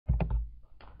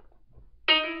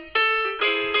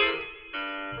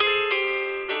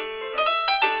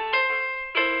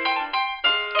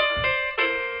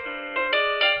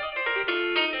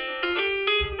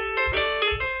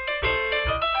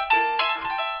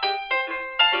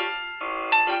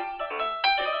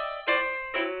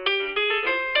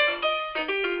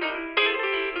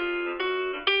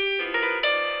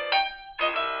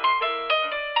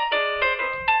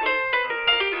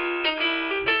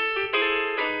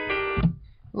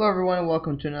Hello everyone and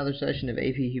welcome to another session of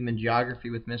AP Human Geography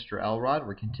with Mr. Elrod.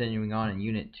 We're continuing on in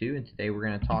Unit 2 and today we're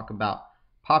going to talk about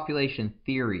population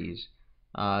theories.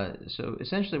 So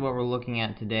essentially what we're looking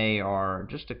at today are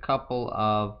just a couple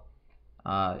of,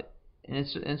 and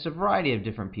it's a variety of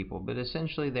different people, but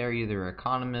essentially they're either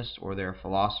economists or they're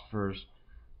philosophers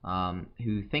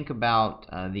who think about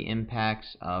the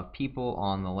impacts of people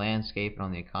on the landscape and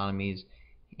on the economies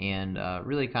and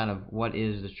really kind of what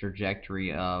is the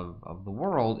trajectory of the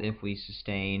world if we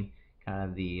sustain kind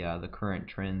of the current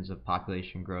trends of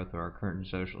population growth or our current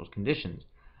social conditions.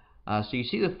 So you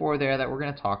see the four there that we're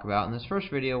going to talk about. In this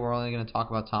first video, we're only going to talk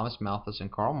about Thomas Malthus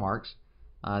and Karl Marx.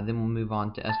 Then we'll move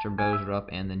on to Esther Boserup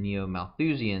and the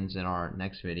Neo-Malthusians in our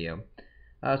next video.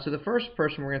 So the first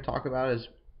person we're going to talk about is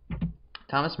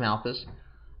Thomas Malthus.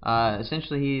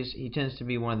 Essentially, he tends to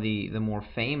be one of the more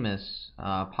famous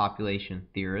population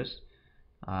theorists.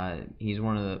 He's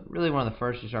really one of the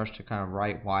first who starts to kind of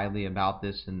write widely about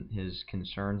this and his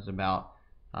concerns about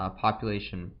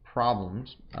population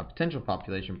problems, potential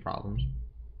population problems.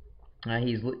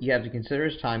 You have to consider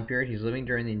his time period. He's living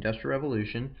during the Industrial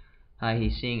Revolution.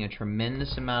 He's seeing a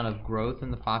tremendous amount of growth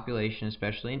in the population,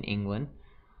 especially in England.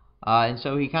 And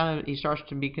so he starts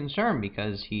to be concerned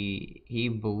because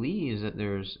he believes that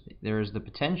there's the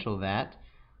potential that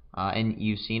and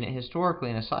you've seen it historically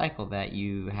in a cycle that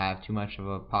you have too much of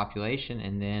a population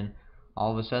and then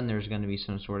all of a sudden there's going to be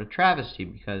some sort of travesty,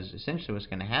 because essentially what's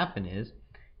going to happen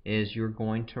is you're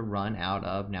going to run out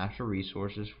of natural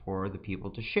resources for the people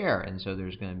to share, and so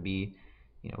there's going to be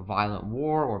violent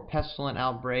war or pestilent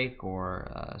outbreak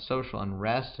or social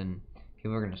unrest, and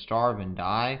people are going to starve and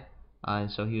die.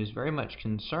 And so he was very much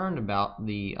concerned about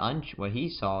what he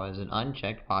saw as an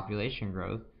unchecked population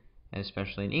growth,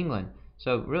 especially in England.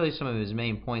 So really some of his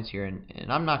main points here,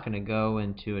 and I'm not going to go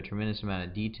into a tremendous amount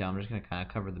of detail. I'm just going to kind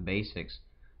of cover the basics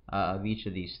of each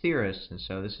of these theorists. And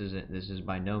so this is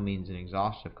by no means an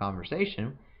exhaustive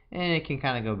conversation, and it can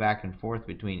kind of go back and forth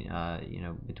between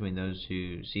between those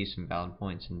who see some valid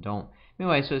points and don't.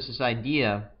 Anyway, so it's this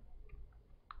idea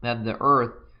that the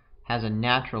Earth has a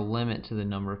natural limit to the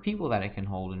number of people that it can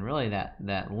hold, and really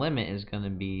that limit is going to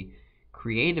be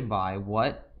created by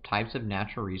what types of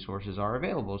natural resources are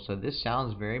available. So this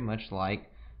sounds very much like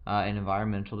an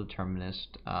environmental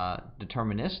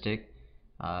deterministic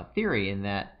theory, in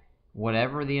that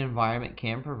whatever the environment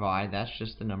can provide, that's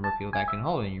just the number of people that can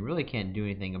hold it, and you really can't do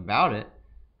anything about it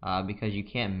because you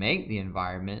can't make the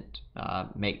environment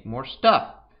make more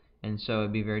stuff. And so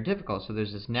it'd be very difficult. So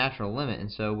there's this natural limit.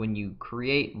 And so when you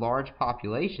create large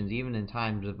populations, even in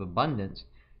times of abundance,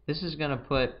 this is going to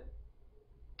put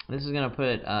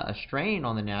a strain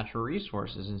on the natural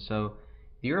resources. And so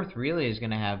the Earth really is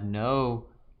going to have no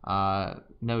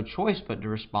choice but to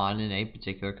respond in a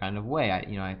particular kind of way.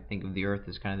 I think of the Earth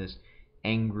as kind of this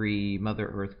angry Mother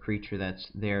Earth creature that's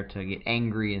there to get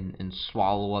angry and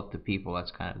swallow up the people.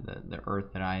 That's kind of the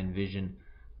Earth that I envision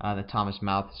that Thomas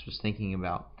Malthus was thinking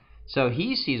about. So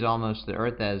he sees almost the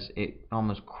Earth as it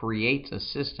almost creates a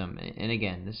system. And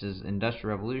again, this is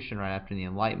Industrial Revolution right after the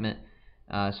Enlightenment.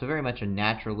 So very much a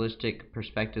naturalistic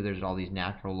perspective. There's all these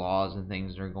natural laws and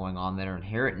things that are going on that are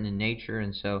inherent in nature.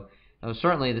 And so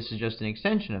certainly this is just an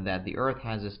extension of that. The Earth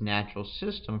has this natural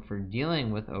system for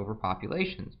dealing with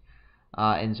overpopulations.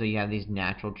 And so you have these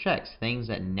natural checks, things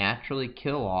that naturally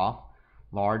kill off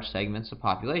large segments of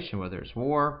population, whether it's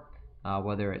war,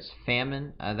 whether it's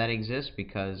famine that exists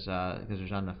because there's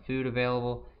not enough food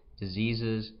available,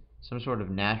 diseases, some sort of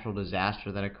natural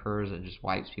disaster that occurs that just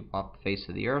wipes people off the face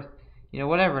of the earth.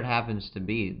 Whatever it happens to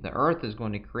be, the earth is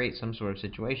going to create some sort of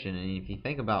situation. And if you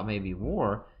think about maybe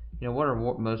war, what are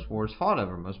most wars fought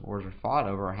over? Most wars are fought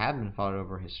over, or have been fought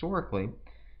over historically,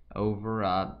 over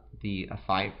a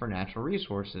fight for natural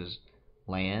resources,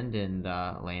 land and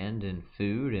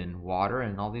food and water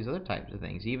and all these other types of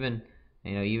things. Even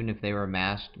if they were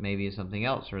amassed maybe as something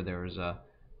else, or there was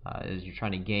as you're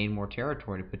trying to gain more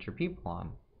territory to put your people on.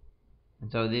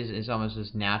 And so this is almost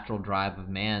this natural drive of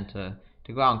man to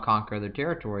go out and conquer other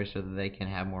territories so that they can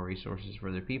have more resources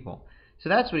for their people. So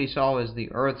that's what he saw as the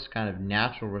Earth's kind of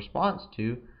natural response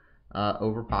to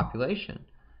overpopulation.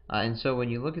 And so when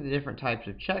you look at the different types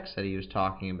of checks that he was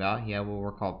talking about, he had what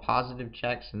were called positive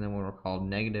checks and then what were called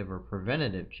negative or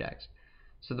preventative checks.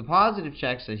 So the positive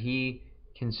checks that he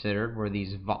considered were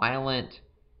these violent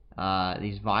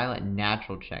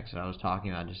natural checks that I was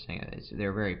talking about. Just saying,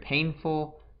 they're very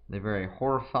painful, they're very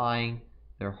horrifying,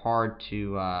 they're hard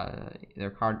to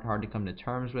come to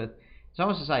terms with. It's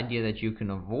almost this idea that you can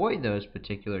avoid those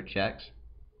particular checks.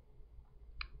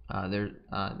 You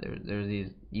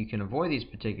can avoid these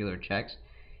particular checks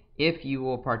if you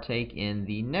will partake in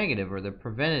the negative or the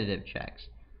preventative checks.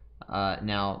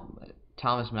 Now,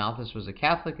 Thomas Malthus was a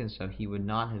Catholic, and so he would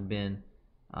not have been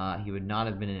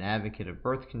an advocate of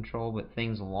birth control, but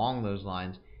things along those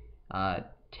lines, uh,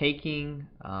 taking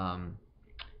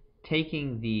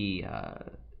taking the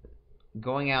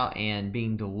going out and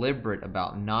being deliberate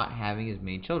about not having as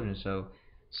many children. So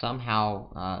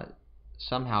somehow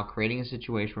creating a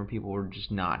situation where people were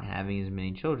just not having as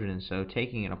many children, and so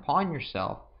taking it upon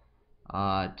yourself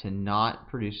to not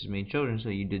produce as many children, so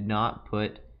you did not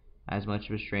put as much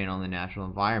of a strain on the natural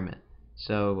environment.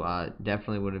 So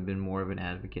definitely would have been more of an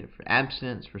advocate for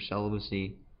abstinence, for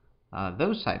celibacy,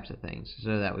 those types of things,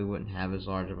 so that we wouldn't have as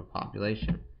large of a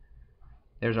population.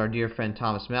 There's our dear friend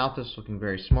Thomas Malthus, looking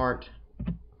very smart.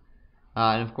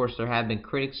 And of course, there have been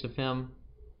critics of him,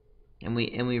 and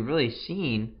we've really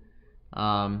seen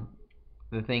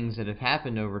the things that have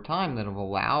happened over time that have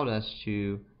allowed us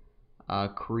to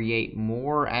create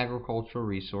more agricultural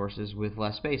resources with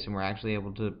less space, and we're actually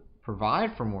able to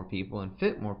provide for more people and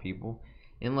fit more people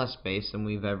in less space than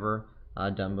we've ever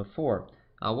done before.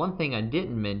 One thing I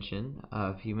didn't mention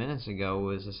a few minutes ago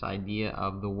was this idea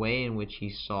of the way in which he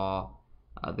saw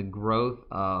the growth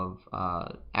of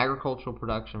agricultural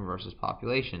production versus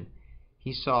population.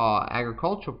 He saw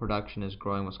agricultural production as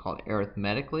growing what's called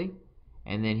arithmetically,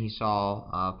 and then he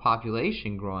saw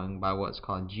population growing by what's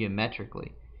called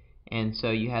geometrically. And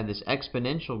so you have this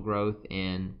exponential growth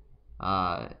in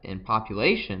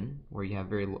population, where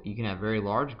you can have very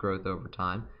large growth over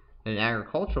time. And in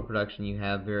agricultural production, you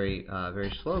have very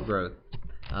slow growth,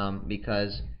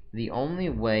 because the only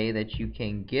way that you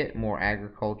can get more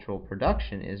agricultural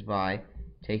production is by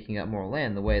taking up more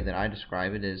land. The way that I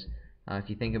describe it is, if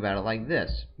you think about it like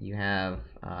this: you have,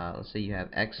 let's say you have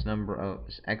X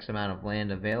amount of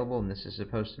land available, and this is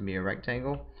supposed to be a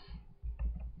rectangle.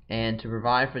 And to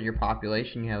provide for your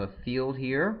population, you have a field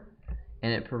here,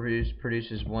 and it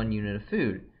produces 1 unit of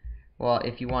food. Well,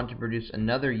 if you want to produce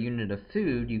another unit of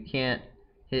food, you can't.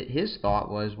 His thought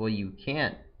was, well, you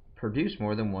can't produce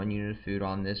more than 1 unit of food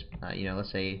on this,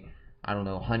 let's say, I don't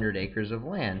know, 100 acres of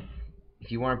land.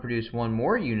 If you want to produce 1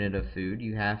 more unit of food,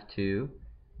 you have to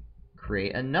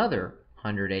create another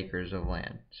 100 acres of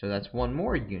land. So that's 1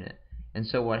 more unit. And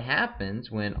so what happens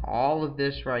when all of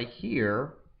this right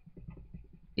here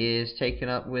is taken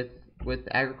up with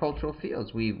agricultural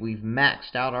fields? We've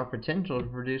maxed out our potential to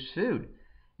produce food.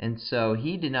 And so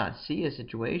he did not see a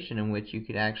situation in which you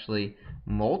could actually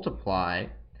multiply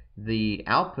the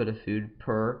output of food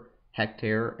per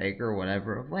hectare, acre, or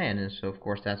whatever of land. And so, of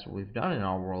course, that's what we've done in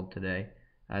our world today,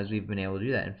 as we've been able to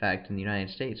do that. In fact, in the United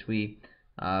States, we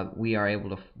are able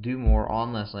to do more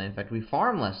on less land. In fact, we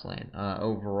farm less land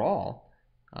overall,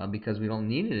 because we don't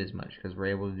need it as much, because we're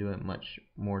able to do it in much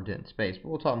more dense space. But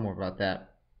we'll talk more about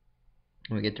that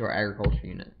when we get to our agriculture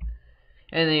unit.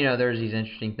 And then, there's these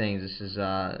interesting things. This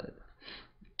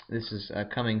is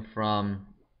coming from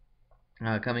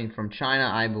China,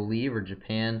 I believe, or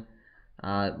Japan.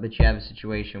 But you have a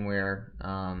situation where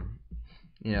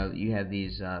you have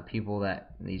these people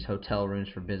these hotel rooms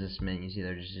for businessmen. You see,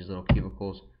 they're just these little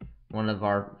cubicles. One of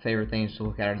our favorite things to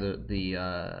look at are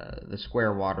the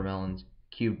square watermelons,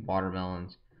 cube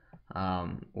watermelons,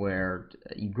 where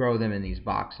you grow them in these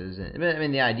boxes. But I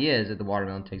mean, the idea is that the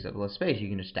watermelon takes up less space. You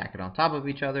can just stack it on top of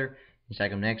each other. You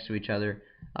stack them next to each other,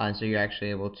 and so you're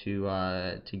actually able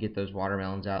to get those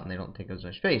watermelons out, and they don't take as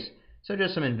much space. So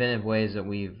just some inventive ways that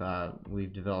we've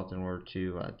developed in order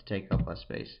to take up less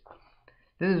space.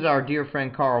 This is our dear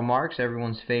friend Karl Marx,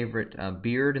 everyone's favorite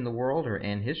beard in the world,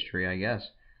 and history, I guess.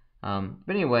 But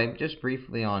anyway, just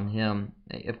briefly on him.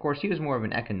 Of course, he was more of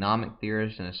an economic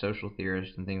theorist and a social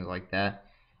theorist and things like that.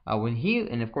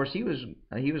 Of course, he was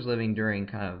living during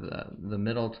kind of the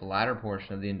middle to latter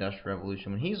portion of the Industrial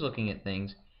Revolution. When he's looking at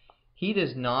things, he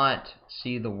does not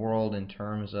see the world in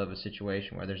terms of a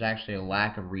situation where there's actually a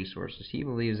lack of resources. He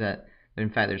believes that, in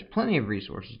fact, there's plenty of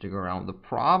resources to go around. The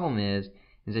problem is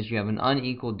that you have an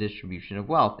unequal distribution of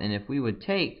wealth. And if we would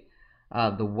take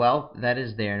the wealth that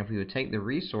is there, and if we would take the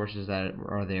resources that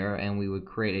are there, and we would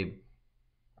create a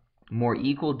more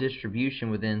equal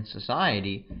distribution within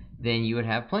society, then you would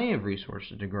have plenty of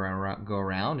resources to go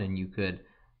around, and you could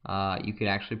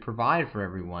actually provide for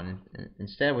everyone.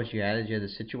 Instead, what you had is the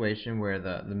situation where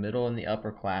the middle and the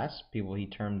upper class, people he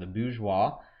termed the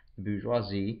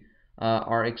bourgeoisie,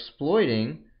 are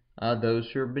exploiting those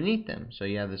who are beneath them. So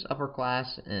you have this upper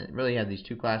class, and really you have these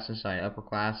two classes, upper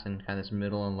class and kind of this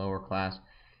middle and lower class.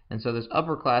 And so this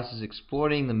upper class is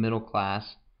exploiting the middle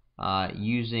class,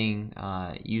 using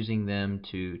them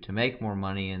to make more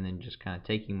money, and then just kind of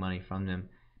taking money from them,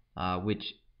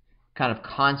 which kind of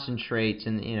concentrates,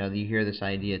 and you hear this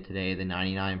idea today, the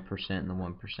 99% and the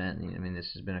 1%. I mean, this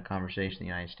has been a conversation in the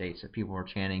United States that people were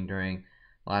chanting during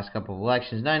the last couple of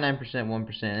elections, 99%,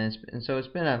 1%, and so it's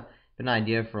been an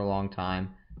idea for a long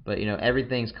time. But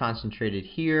everything's concentrated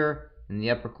here in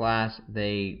the upper class.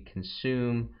 They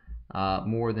consume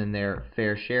more than their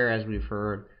fair share, as we've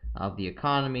heard, of the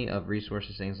economy, of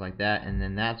resources, things like that, and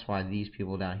then that's why these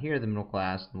people down here, the middle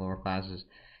class and lower classes,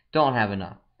 don't have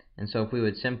enough. And so if we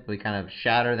would simply kind of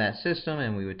shatter that system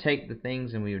and we would take the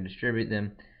things and we would distribute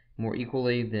them more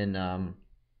equally, then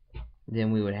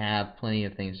we would have plenty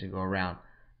of things to go around.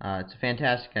 It's a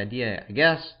fantastic idea, I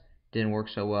guess. Didn't work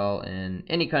so well in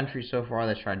any country so far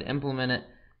that's tried to implement it.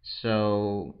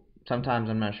 So sometimes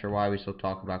I'm not sure why we still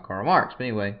talk about Karl Marx. But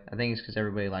anyway, I think it's because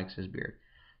everybody likes his beard.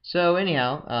 So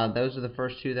anyhow, those are the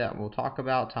first two that we'll talk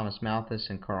about, Thomas Malthus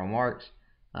and Karl Marx.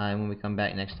 And when we come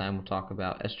back next time, we'll talk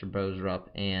about Esther Boserup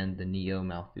and the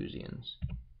Neo-Malthusians.